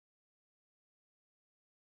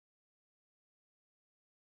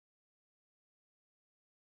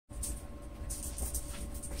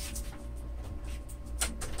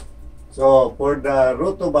So, for the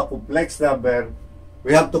root of a complex number,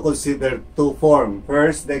 we have to consider two forms.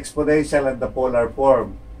 First, the exponential and the polar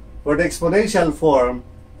form. For the exponential form,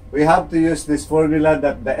 we have to use this formula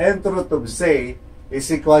that the nth root of z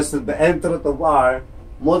is equals to the nth root of r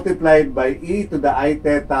multiplied by e to the I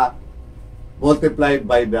theta multiplied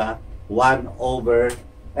by the 1 over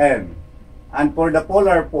n. And for the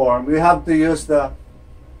polar form, we have to use the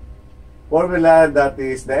formula that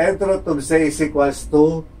is the nth root of z is equals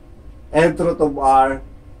to nth root of r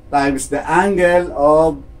times the angle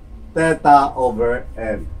of theta over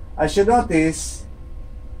n. As you notice,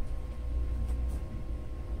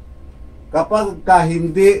 kapag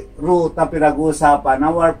hindi root na pinag-uusapan,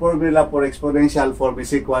 our formula for exponential form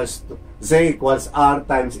is equals to z equals r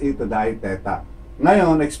times e to the I theta.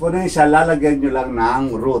 Ngayon, exponential, lalagyan nyo lang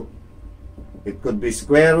ng root. It could be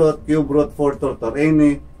square root, cube root, fourth root, or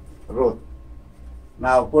any root.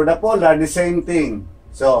 Now, for the polar, the same thing.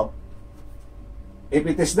 So, if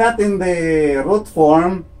it is not in the root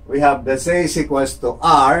form, we have the z is equals to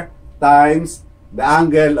r times the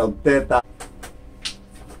angle of theta.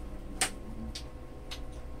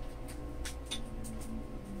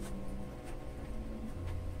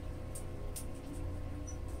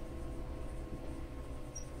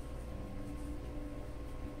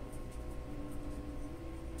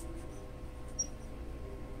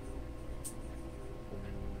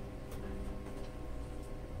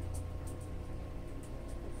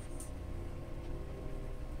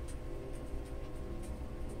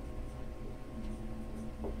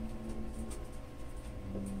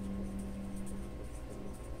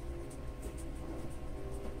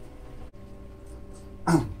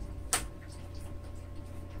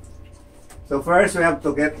 So first, we have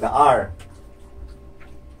to get the r.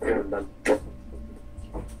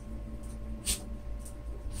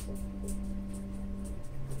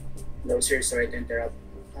 Hello sir, sorry to interrupt.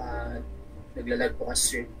 Naglalag po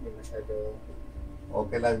kasi, hindi masyado.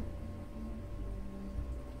 Okay lang.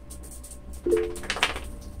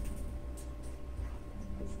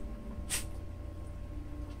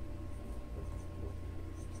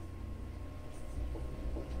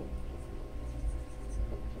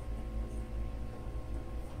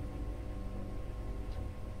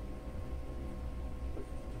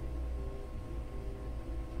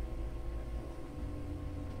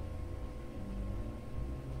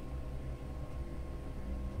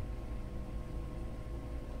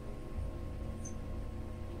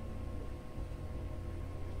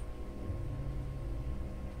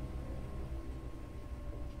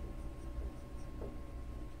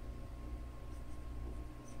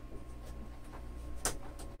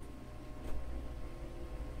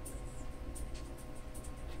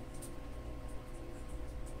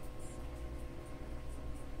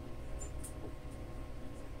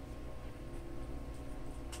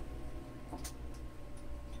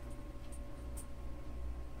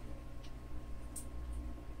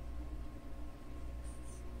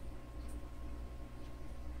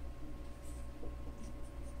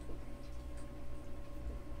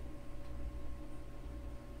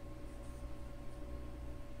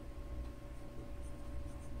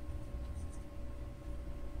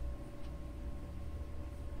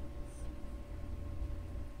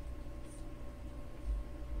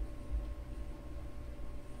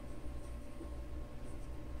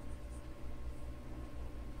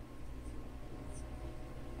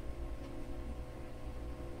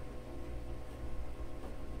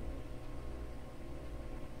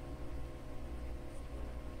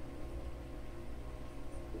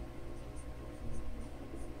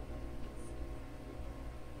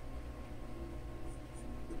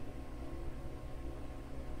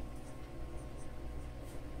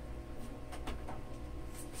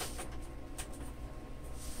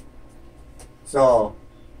 So,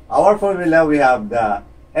 our formula, we have the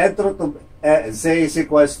nth root of z is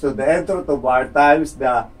equals to the nth root of r times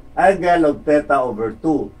the angle of theta over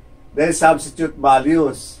 2. Then substitute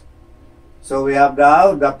values. So, we have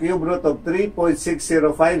now the cube root of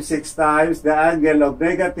 3.6056 times the angle of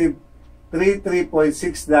negative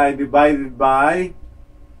 33.69 divided by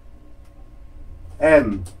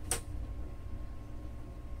n.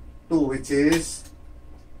 2, which is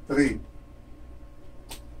 3.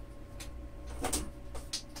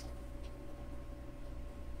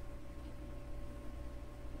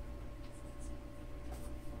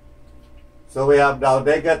 So we have now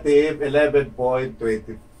negative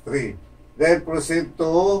 11.23. Then proceed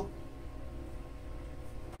to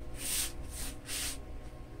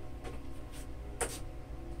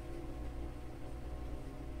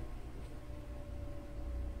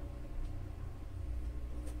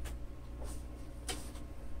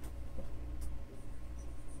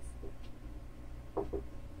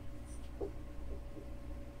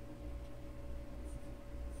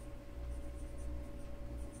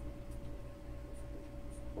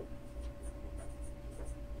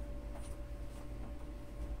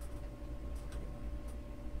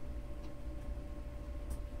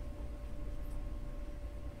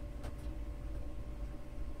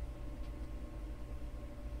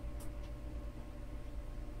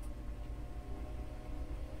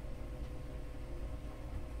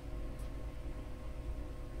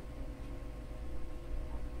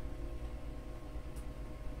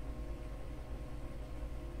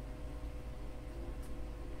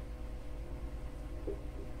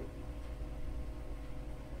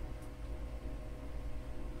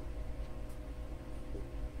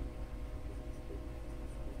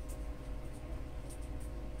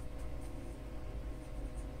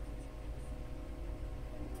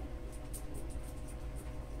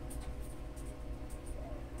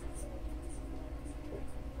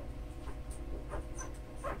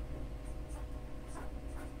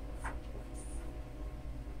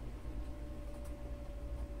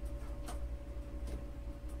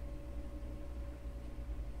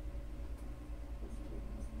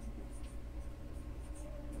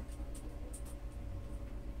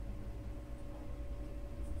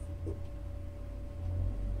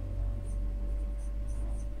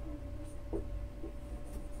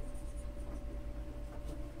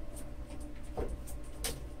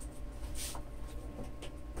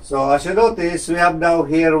So as you notice, we have now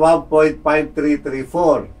here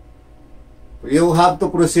 1.5334. You have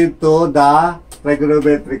to proceed to the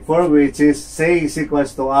trigonometric form, which is say is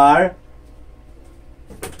equals to R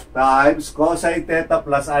times cosine theta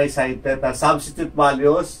plus I sin theta. Substitute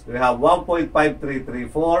values, we have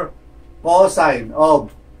 1.5334 cosine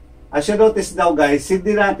of, as you notice now guys,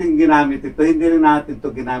 hindi natin ginamit ito, hindi rin natin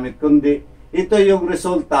ito ginamit, kundi ito yung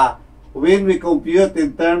resulta when we compute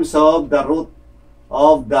in terms of the root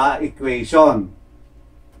of the equation.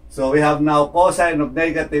 So we have now cosine of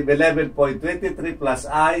negative 11.23 plus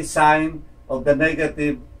I sine of the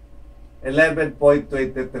negative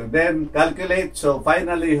 11.23. Then calculate. So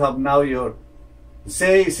finally you have now your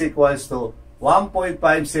C is equals to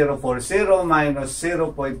 1.5040 minus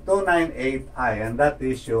 0.298I, and that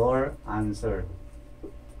is your answer.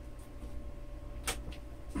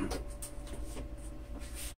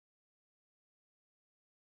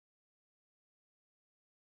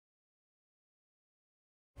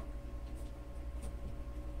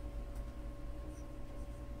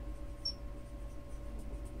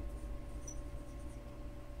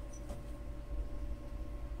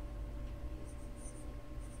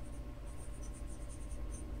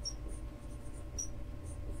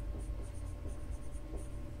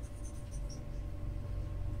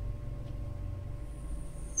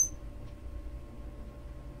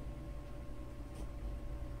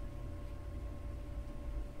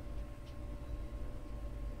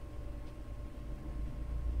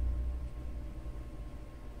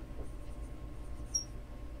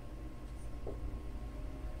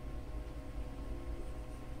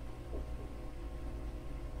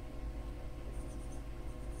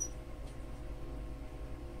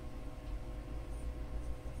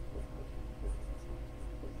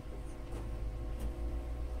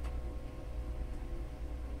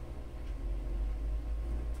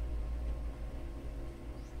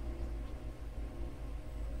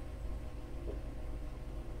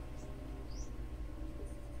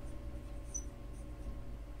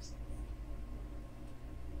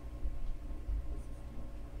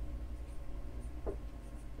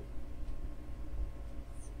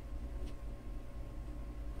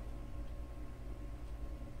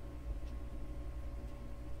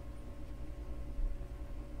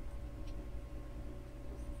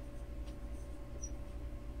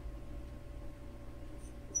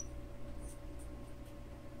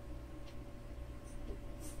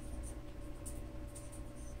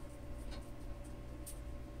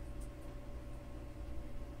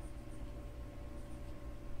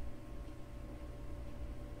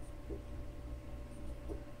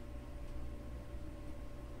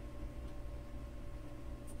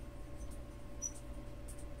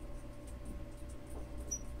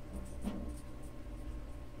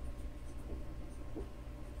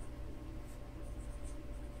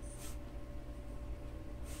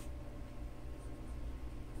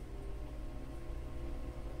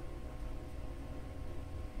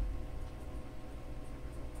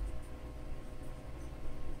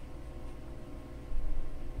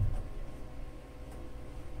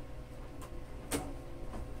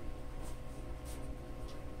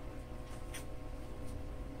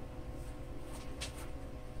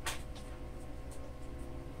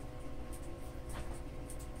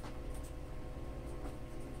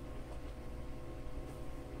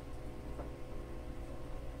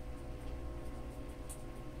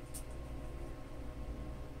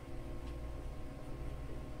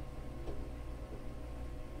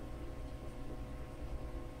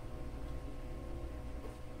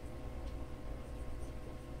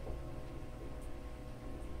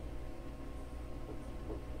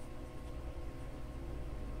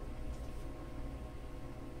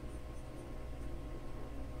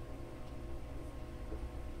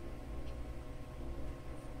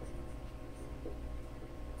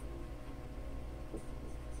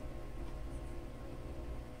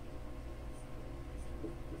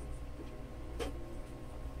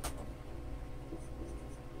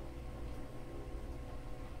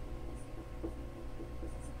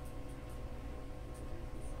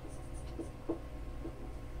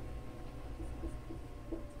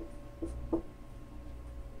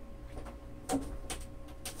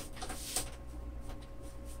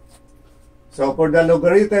 So for the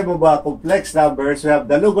logarithm of complex numbers, we have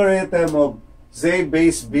the logarithm of z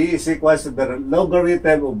base b is equals to the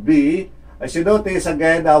logarithm of b. As you notice,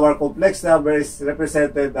 again, our complex number is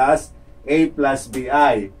represented as a plus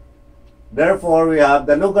bi. Therefore, we have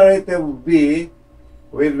the logarithm of b.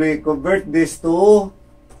 When we convert this to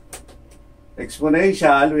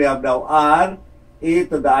exponential, we have now r e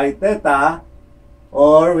to the I theta,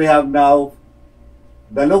 or we have now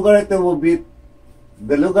the logarithm of b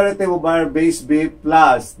the logarithm of r base b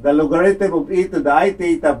plus the logarithm of e to the I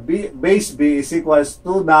theta base b is equals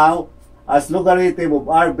to now as logarithm of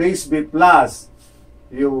r base b plus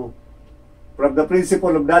you from the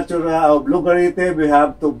principle of natural of logarithm we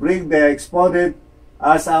have to bring the exponent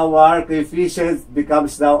as our coefficient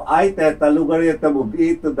becomes now I theta logarithm of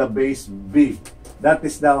e to the base b. That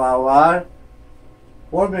is now our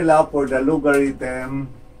formula for the logarithm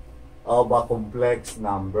of a complex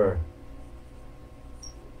number.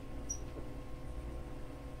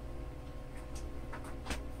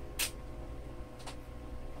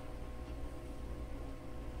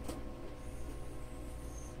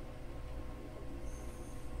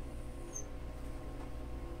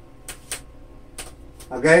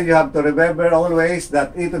 Again, you have to remember always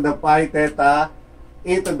that e to the pi theta,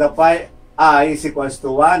 e to the pi I is equals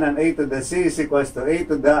to 1, and a to the c is equals to a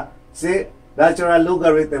to the c natural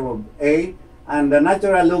logarithm of a, and the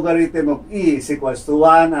natural logarithm of e is equals to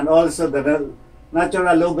 1, and also the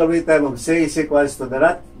natural logarithm of c is equals to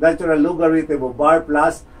the natural logarithm of r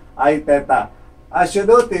plus I theta. As you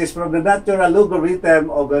notice, from the natural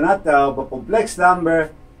logarithm of a complex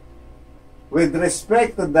number, with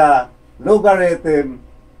respect to the logarithm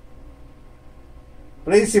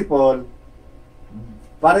principle,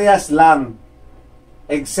 parehas lang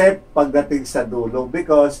except pagdating sa dulo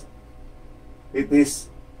because it is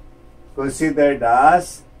considered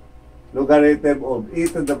as logarithm of e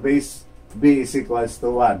to the base b is equals to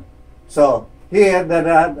 1. So, here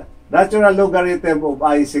the natural logarithm of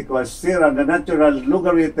I is equals 0 and the natural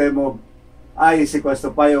logarithm of I is equals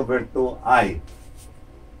to pi over 2i.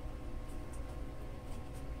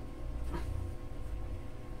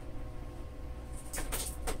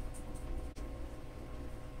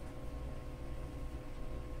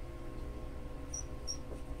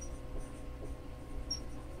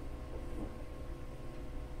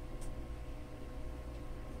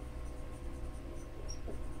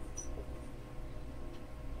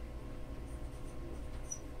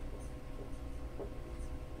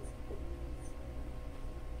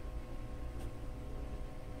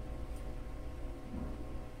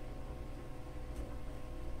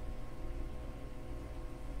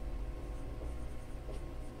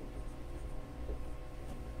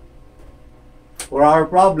 For our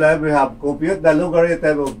problem, we have compute the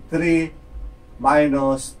logarithm of 3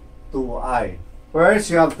 minus 2i.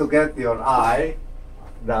 First, you have to get your I,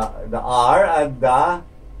 the r, and the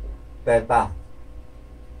theta.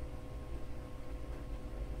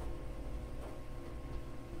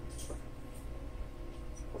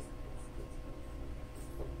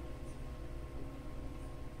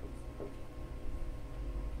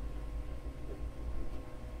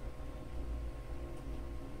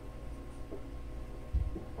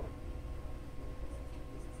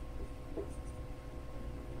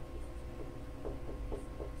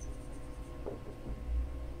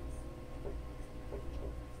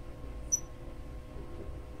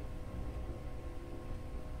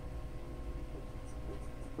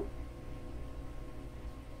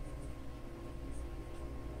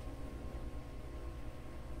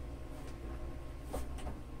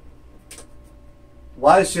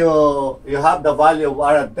 Once you have the value of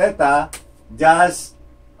r and theta, just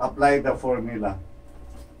apply the formula.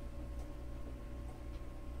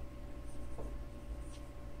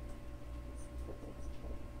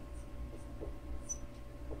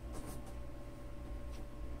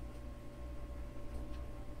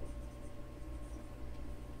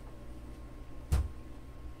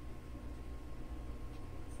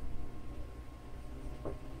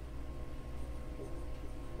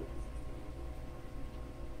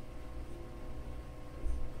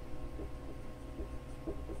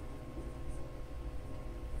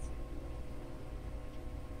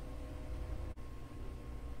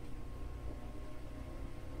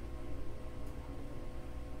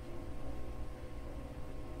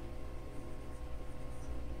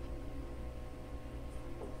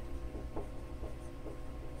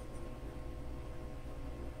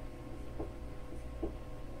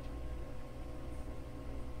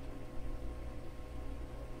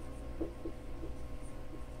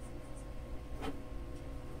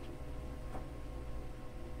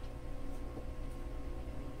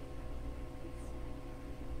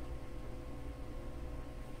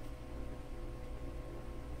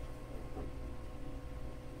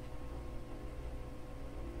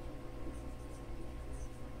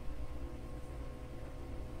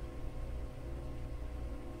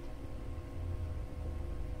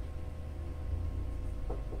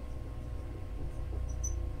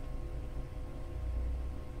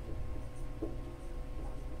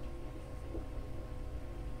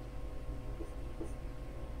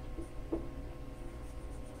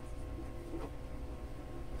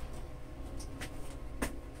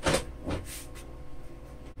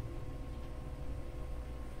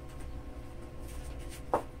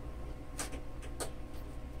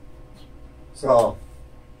 So,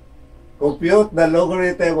 compute the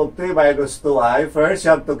logarithm of 3 minus 2i. First,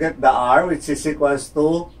 you have to get the r, which is equals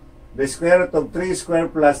to the square root of 3 square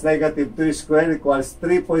plus negative 2 square equals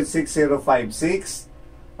 3.6056.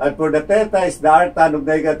 And for the theta is the r tan of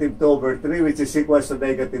negative 2 over 3, which is equals to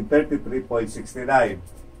negative 33.69.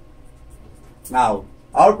 Now,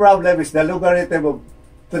 our problem is the logarithm of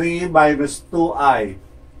 3 minus 2i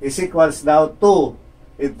is equals now 2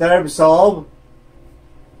 in terms of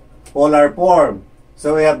polar form.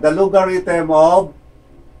 So we have the logarithm of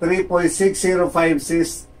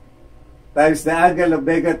 3.6056 times the angle of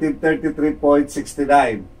negative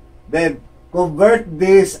 33.69. Then, convert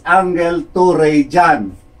this angle to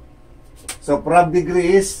radian. So, from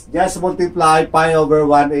degrees, just multiply pi over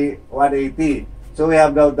 180. So, we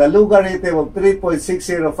have now the logarithm of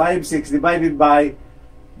 3.6056 divided by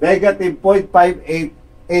negative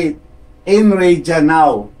 0.588 in radian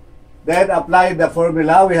now. Then, apply the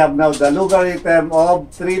formula. We have now the logarithm of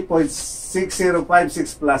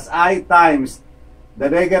 3.6056 plus I times the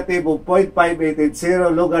negative of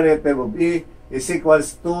 0.5880 logarithm of E is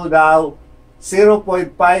equals to now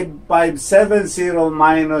 0.5570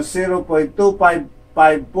 minus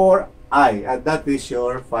 0.2554I. And that is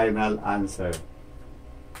your final answer.